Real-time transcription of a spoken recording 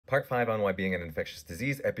Part 5 on why being an infectious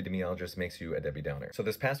disease epidemiologist makes you a Debbie Downer. So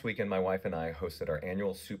this past weekend, my wife and I hosted our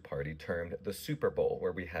annual soup party termed the Super Bowl,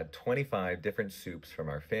 where we had 25 different soups from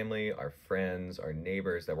our family, our friends, our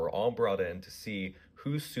neighbors that were all brought in to see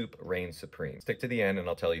whose soup reigned supreme. Stick to the end and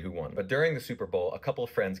I'll tell you who won. But during the Super Bowl, a couple of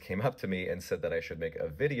friends came up to me and said that I should make a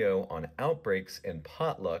video on outbreaks and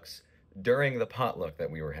potlucks during the potluck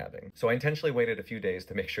that we were having. So I intentionally waited a few days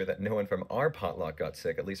to make sure that no one from our potluck got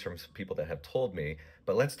sick, at least from people that have told me.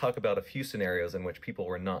 But let's talk about a few scenarios in which people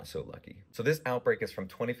were not so lucky. So this outbreak is from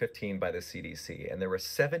 2015 by the CDC, and there were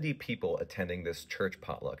 70 people attending this church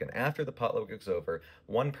potluck. And after the potluck was over,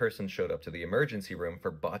 one person showed up to the emergency room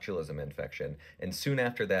for botulism infection. And soon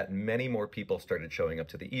after that, many more people started showing up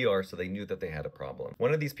to the ER, so they knew that they had a problem.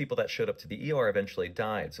 One of these people that showed up to the ER eventually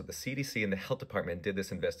died. So the CDC and the health department did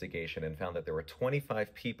this investigation and found that there were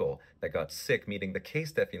 25 people that got sick, meeting the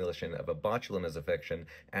case definition of a botulism infection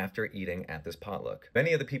after eating at this potluck.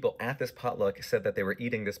 Many of the people at this potluck said that they were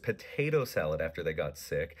eating this potato salad after they got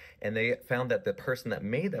sick, and they found that the person that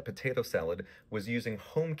made that potato salad was using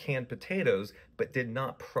home canned potatoes, but did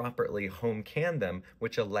not properly home can them,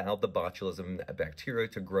 which allowed the botulism bacteria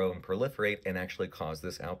to grow and proliferate and actually cause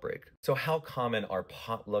this outbreak. So how common are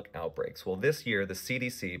potluck outbreaks? Well, this year, the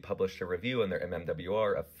CDC published a review in their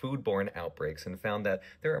MMWR of foodborne outbreaks and found that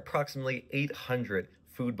there are approximately 800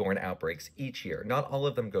 foodborne outbreaks each year. Not all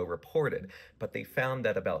of them go reported, but they found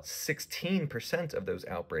that about 16% of those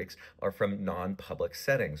outbreaks are from non-public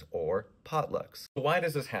settings or potlucks. So why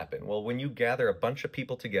does this happen? Well, when you gather a bunch of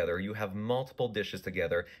people together, you have multiple dishes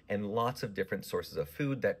together and lots of different sources of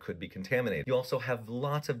food that could be contaminated. You also have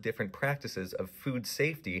lots of different practices of food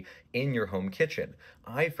safety in your home kitchen.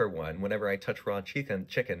 I, for one, whenever I touch raw chicken,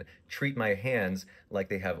 treat my hands like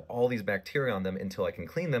they have all these bacteria on them until I can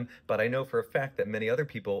clean them, but I know for a fact that many other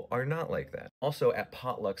people are not like that. Also, at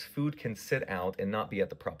potlucks, food can sit out and not be at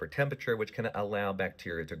the proper temperature, which can allow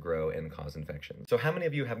bacteria to grow and cause infections. So how many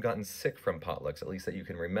of you have gotten sick from potlucks, at least that you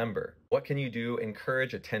can remember? What can you do?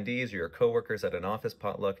 Encourage attendees or your coworkers at an office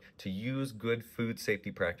potluck to use good food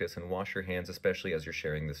safety practice and wash your hands, especially as you're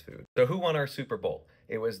sharing this food. So who won our Super Bowl?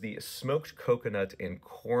 It was the smoked coconut and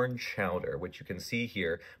corn chowder, which you can see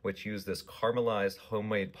here, which used this caramelized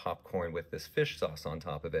homemade popcorn with this fish sauce on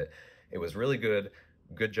top of it. It was really good.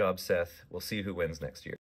 Good job, Seth. We'll see who wins next year.